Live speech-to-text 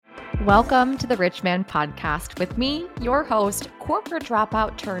Welcome to the Rich Man Podcast with me, your host, corporate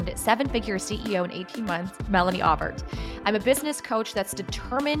dropout turned seven-figure CEO in 18 months, Melanie Aubert. I'm a business coach that's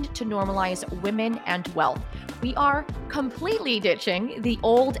determined to normalize women and wealth. We are completely ditching the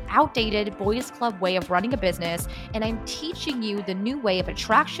old, outdated boys club way of running a business, and I'm teaching you the new way of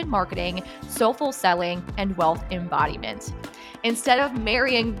attraction marketing, soulful selling, and wealth embodiment. Instead of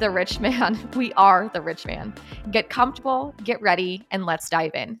marrying the rich man, we are the rich man. Get comfortable, get ready, and let's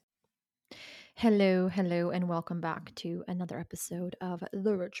dive in. Hello, and welcome back to another episode of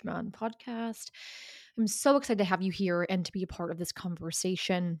the Rich Man Podcast. I'm so excited to have you here and to be a part of this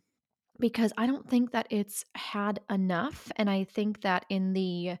conversation because I don't think that it's had enough. And I think that in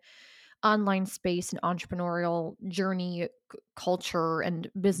the online space and entrepreneurial journey culture and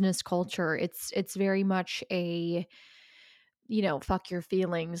business culture, it's very much a, fuck your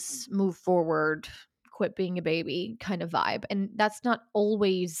feelings, move forward, quit being a baby kind of vibe. And that's not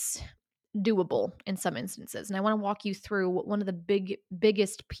always doable in some instances. And I want to walk you through one of the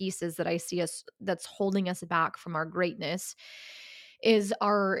biggest pieces that I see us that's holding us back from our greatness is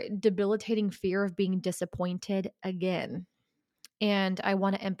our debilitating fear of being disappointed again. And I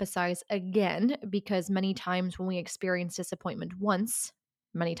want to emphasize again because many times when we experience disappointment once,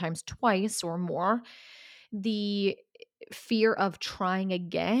 many times twice or more, the fear of trying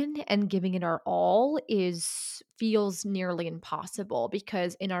again and giving it our all is feels nearly impossible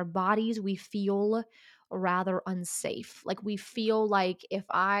because in our bodies we feel rather unsafe. Like we feel like if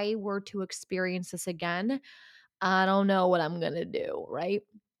I were to experience this again, I don't know what I'm going to do, right?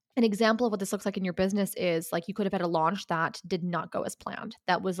 An example of what this looks like in your business is like you could have had a launch that did not go as planned.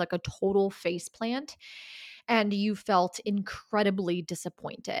 That was like a total face plant and you felt incredibly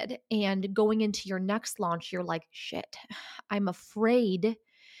disappointed. And going into your next launch, you're like, shit, I'm afraid.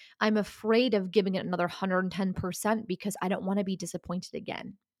 I'm afraid of giving it another 110% because I don't want to be disappointed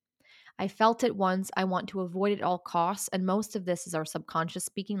again. I felt it once. I want to avoid it at all costs. And most of this is our subconscious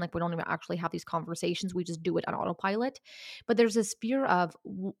speaking. Like we don't even actually have these conversations. We just do it on autopilot. But there's this fear of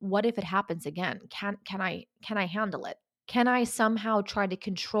what if it happens again? Can I handle it? Can I somehow try to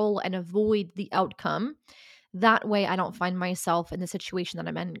control and avoid the outcome? That way I don't find myself in the situation that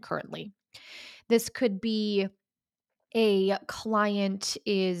I'm in currently. This could be a client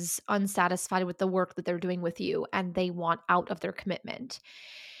is unsatisfied with the work that they're doing with you and they want out of their commitment.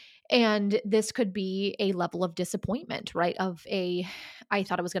 And this could be a level of disappointment, right? I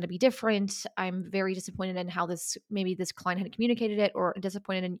thought it was going to be different. I'm very disappointed in how maybe this client had communicated it, or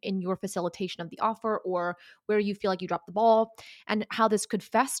disappointed in your facilitation of the offer, or where you feel like you dropped the ball. And how this could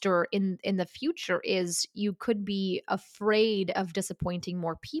fester in the future is you could be afraid of disappointing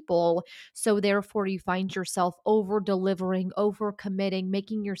more people. So therefore, you find yourself over delivering, over committing,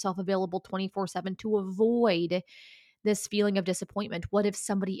 making yourself available 24/7 to avoid this feeling of disappointment. What if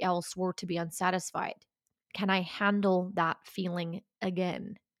somebody else were to be unsatisfied? Can I handle that feeling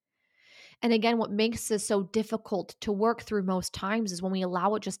again? And again, what makes this so difficult to work through most times is when we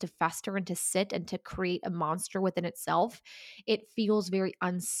allow it just to fester and to sit and to create a monster within itself, it feels very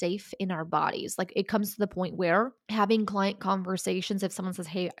unsafe in our bodies. Like it comes to the point where having client conversations, if someone says,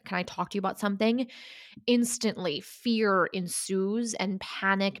 hey, can I talk to you about something? Instantly fear ensues and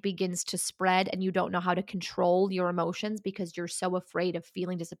panic begins to spread, and you don't know how to control your emotions because you're so afraid of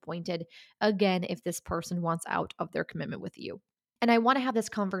feeling disappointed again if this person wants out of their commitment with you. And I want to have this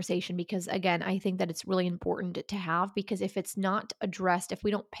conversation because, again, I think that it's really important to have because if it's not addressed, if we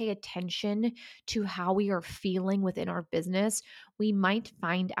don't pay attention to how we are feeling within our business, we might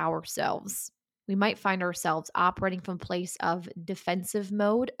find ourselves operating from a place of defensive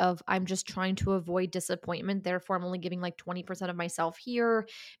mode of I'm just trying to avoid disappointment. Therefore, I'm only giving like 20% of myself here,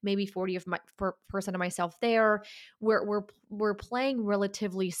 maybe 40 of my percent of myself there. We're playing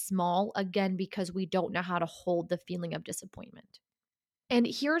relatively small again because we don't know how to hold the feeling of disappointment. And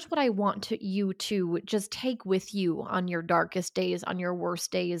here's what I want you to just take with you on your darkest days, on your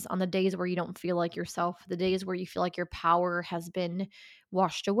worst days, on the days where you don't feel like yourself, the days where you feel like your power has been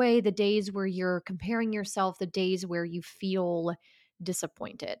washed away, the days where you're comparing yourself, the days where you feel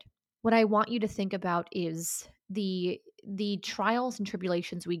disappointed. What I want you to think about is the trials and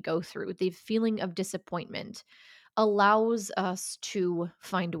tribulations we go through, the feeling of disappointment allows us to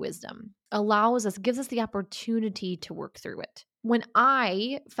find wisdom, gives us the opportunity to work through it. When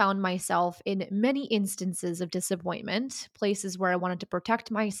I found myself in many instances of disappointment, places where I wanted to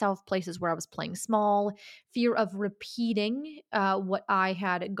protect myself, places where I was playing small, fear of repeating what I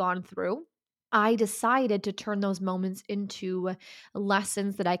had gone through, I decided to turn those moments into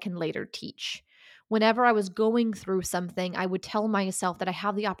lessons that I can later teach. Whenever I was going through something, I would tell myself that I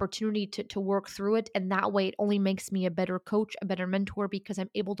have the opportunity to work through it. And that way, it only makes me a better coach, a better mentor, because I'm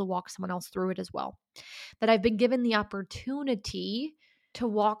able to walk someone else through it as well. That I've been given the opportunity to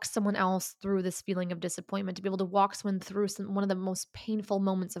walk someone else through this feeling of disappointment, to be able to walk someone through one of the most painful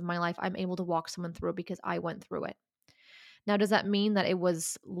moments of my life. I'm able to walk someone through it because I went through it. Now, does that mean that it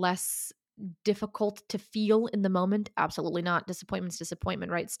was less difficult to feel in the moment? Absolutely not. Disappointment's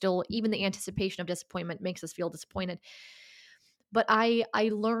disappointment, right? Still, even the anticipation of disappointment makes us feel disappointed. But I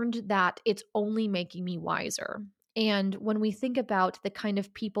learned that it's only making me wiser. And when we think about the kind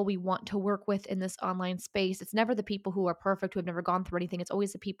of people we want to work with in this online space, it's never the people who are perfect, who have never gone through anything. It's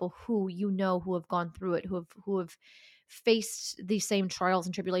always the people who who have gone through it, who have faced the same trials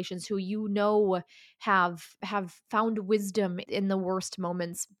and tribulations, who have found wisdom in the worst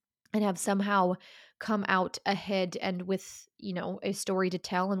moments and have somehow come out ahead, and with, a story to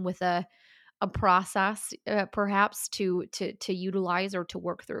tell, and with a process, perhaps to utilize or to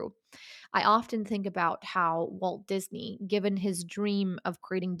work through. I often think about how Walt Disney, given his dream of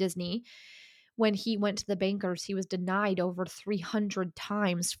creating Disney, when he went to the bankers, he was denied over 300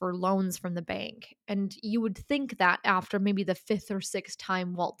 times for loans from the bank. And you would think that after maybe the fifth or sixth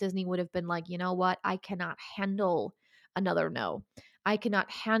time, Walt Disney would have been like, you know what? I cannot handle another no. I cannot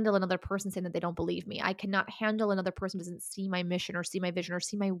handle another person saying that they don't believe me. I cannot handle another person who doesn't see my mission or see my vision or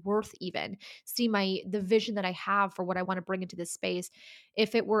see my worth, even see the vision that I have for what I want to bring into this space.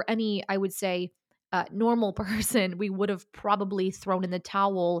 If it were any, I would say, normal person, we would have probably thrown in the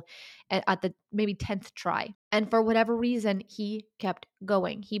towel at the maybe 10th try. And for whatever reason, he kept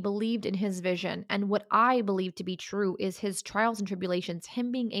going. He believed in his vision. And what I believe to be true is his trials and tribulations,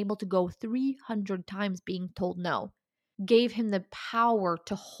 him being able to go 300 times being told no, gave him the power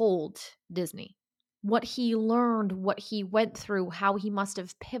to hold Disney. What he learned, what he went through, how he must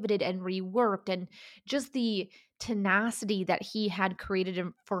have pivoted and reworked, and just the tenacity that he had created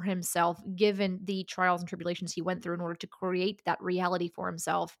for himself, given the trials and tribulations he went through in order to create that reality for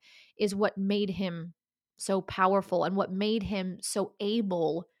himself, is what made him so powerful and what made him so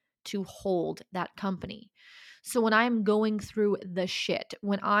able to hold that company. So when I'm going through the shit,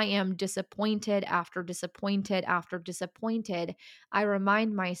 when I am disappointed after disappointed after disappointed, I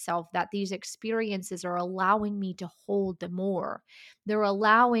remind myself that these experiences are allowing me to hold more. They're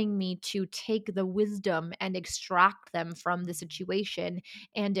allowing me to take the wisdom and extract them from the situation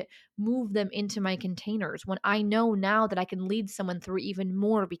and move them into my containers, when I know now that I can lead someone through even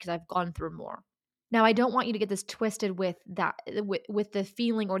more because I've gone through more. Now, I don't want you to get this twisted with that, with the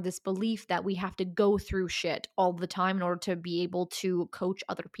feeling or this belief that we have to go through shit all the time in order to be able to coach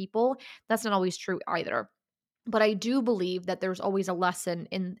other people. That's not always true either. But I do believe that there's always a lesson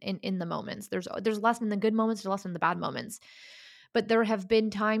in the moments. There's a lesson in the good moments, there's a lesson in the bad moments. But there have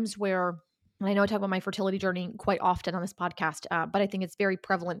been times where, and I know I talk about my fertility journey quite often on this podcast, but I think it's very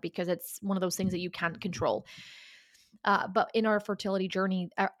prevalent because it's one of those things that you can't control. But in our fertility journey,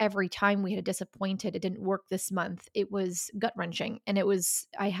 every time we had a disappointed, it didn't work this month, it was gut wrenching. And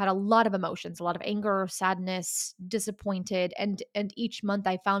I had a lot of emotions, a lot of anger, sadness, disappointed. And each month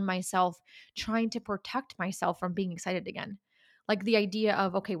I found myself trying to protect myself from being excited again. Like the idea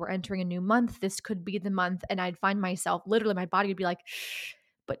of, okay, we're entering a new month. This could be the month. And I'd find myself, literally, my body would be like, shh,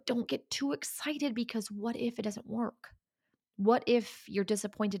 but don't get too excited, because what if it doesn't work? What if you're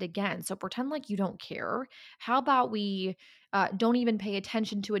disappointed again? So pretend like you don't care. How about we don't even pay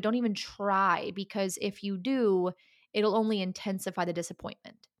attention to it? Don't even try, because if you do, it'll only intensify the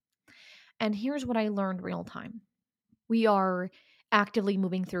disappointment. And here's what I learned real time. We are actively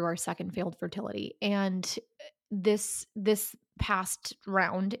moving through our second failed fertility. And this past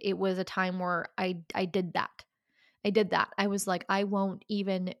round, it was a time where I did that. I was like, I won't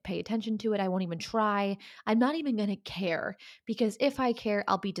even pay attention to it. I won't even try. I'm not even going to care, because if I care,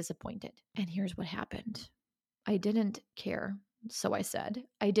 I'll be disappointed. And here's what happened. I didn't care. So I said,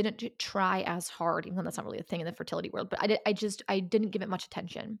 I didn't try as hard, even though that's not really a thing in the fertility world, but I didn't give it much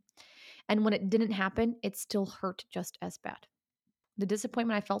attention. And when it didn't happen, it still hurt just as bad. The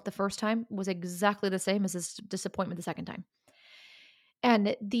disappointment I felt the first time was exactly the same as this disappointment the second time.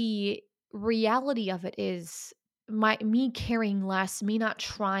 And the reality of it is, me caring less, me not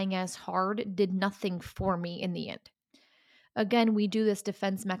trying as hard, did nothing for me in the end. Again, we do this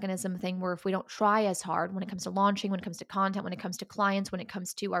defense mechanism thing where if we don't try as hard when it comes to launching, when it comes to content, when it comes to clients, when it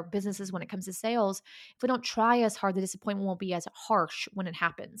comes to our businesses, when it comes to sales, if we don't try as hard, the disappointment won't be as harsh when it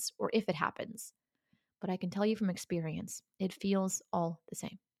happens, or if it happens. But I can tell you from experience, it feels all the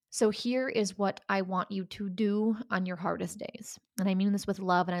same. So here is what I want you to do on your hardest days. And I mean this with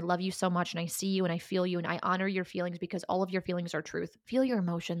love, and I love you so much, and I see you and I feel you, and I honor your feelings, because all of your feelings are truth. Feel your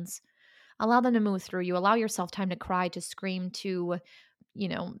emotions. Allow them to move through you. Allow yourself time to cry, to scream, to,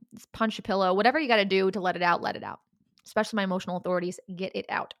 punch a pillow, whatever you got to do to let it out, let it out. Especially my emotional authorities, get it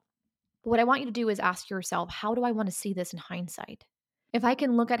out. But what I want you to do is ask yourself, how do I want to see this in hindsight? If I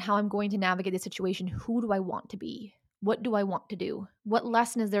can look at how I'm going to navigate this situation, who do I want to be? What do I want to do? What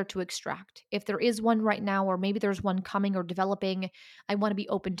lesson is there to extract? If there is one right now, or maybe there's one coming or developing, I want to be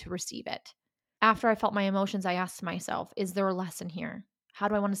open to receive it. After I felt my emotions, I asked myself, is there a lesson here? How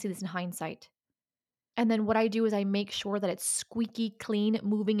do I want to see this in hindsight? And then what I do is I make sure that it's squeaky clean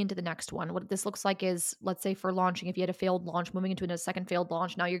moving into the next one. What this looks like is, let's say for launching, if you had a failed launch, moving into a second failed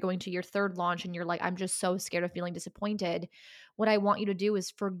launch, now you're going to your third launch and you're like, I'm just so scared of feeling disappointed. What I want you to do is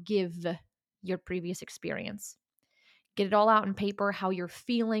forgive your previous experience. Get it all out on paper, how you're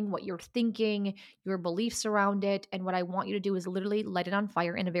feeling, what you're thinking, your beliefs around it. And what I want you to do is literally light it on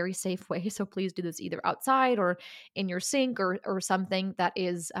fire in a very safe way. So please do this either outside or in your sink or something that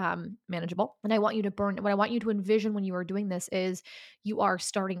is manageable. And I want you to burn, what I want you to envision when you are doing this is you are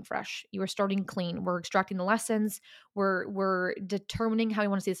starting fresh. You are starting clean. We're extracting the lessons. We're determining how we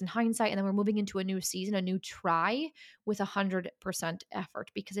want to see this in hindsight. And then we're moving into a new season, a new try with 100%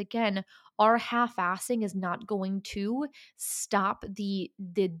 effort. Because again, our half-assing is not going to stop the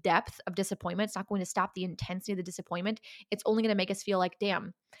depth of disappointment. It's not going to stop the intensity of the disappointment. It's only going to make us feel like,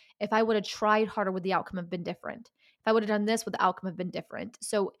 damn, if I would have tried harder, would the outcome have been different? If I would have done this, would the outcome have been different?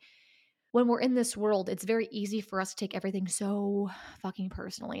 So when we're in this world, it's very easy for us to take everything so fucking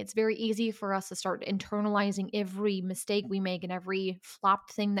personally. It's very easy for us to start internalizing every mistake we make and every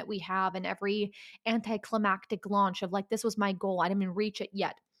flopped thing that we have and every anticlimactic launch of like, this was my goal. I didn't even reach it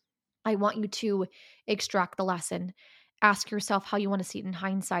yet. I want you to extract the lesson. Ask yourself how you want to see it in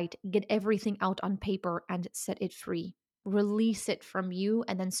hindsight. Get everything out on paper and set it free. Release it from you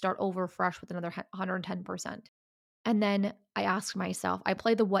and then start over fresh with another 110%. And then I ask myself, I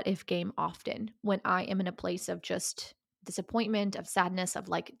play the what if game often when I am in a place of just disappointment, of sadness, of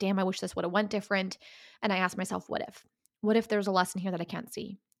like, damn, I wish this would have went different. And I ask myself, what if? What if there's a lesson here that I can't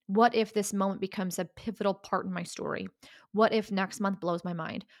see? What if this moment becomes a pivotal part in my story? What if next month blows my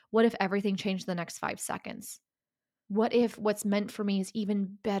mind? What if everything changed in the next 5 seconds? What if what's meant for me is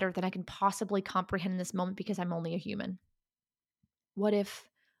even better than I can possibly comprehend in this moment because I'm only a human? What if,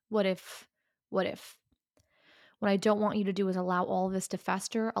 what if, what if? What I don't want you to do is allow all of this to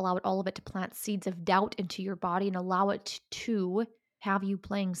fester, allow all of it to plant seeds of doubt into your body and allow it to have you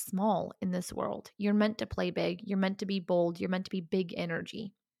playing small in this world. You're meant to play big. You're meant to be bold. You're meant to be big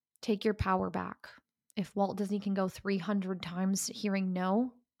energy. Take your power back. If Walt Disney can go 300 times hearing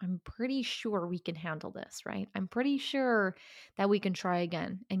no, I'm pretty sure we can handle this, right? I'm pretty sure that we can try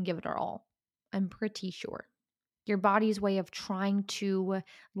again and give it our all. I'm pretty sure. Your body's way of trying to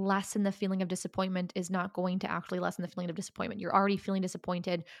lessen the feeling of disappointment is not going to actually lessen the feeling of disappointment. You're already feeling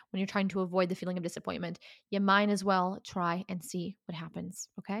disappointed when you're trying to avoid the feeling of disappointment. You might as well try and see what happens,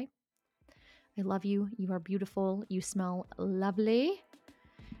 okay? I love you. You are beautiful. You smell lovely.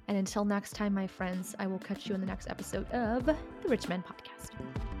 And until next time, my friends, I will catch you in the next episode of the Rich Men Podcast.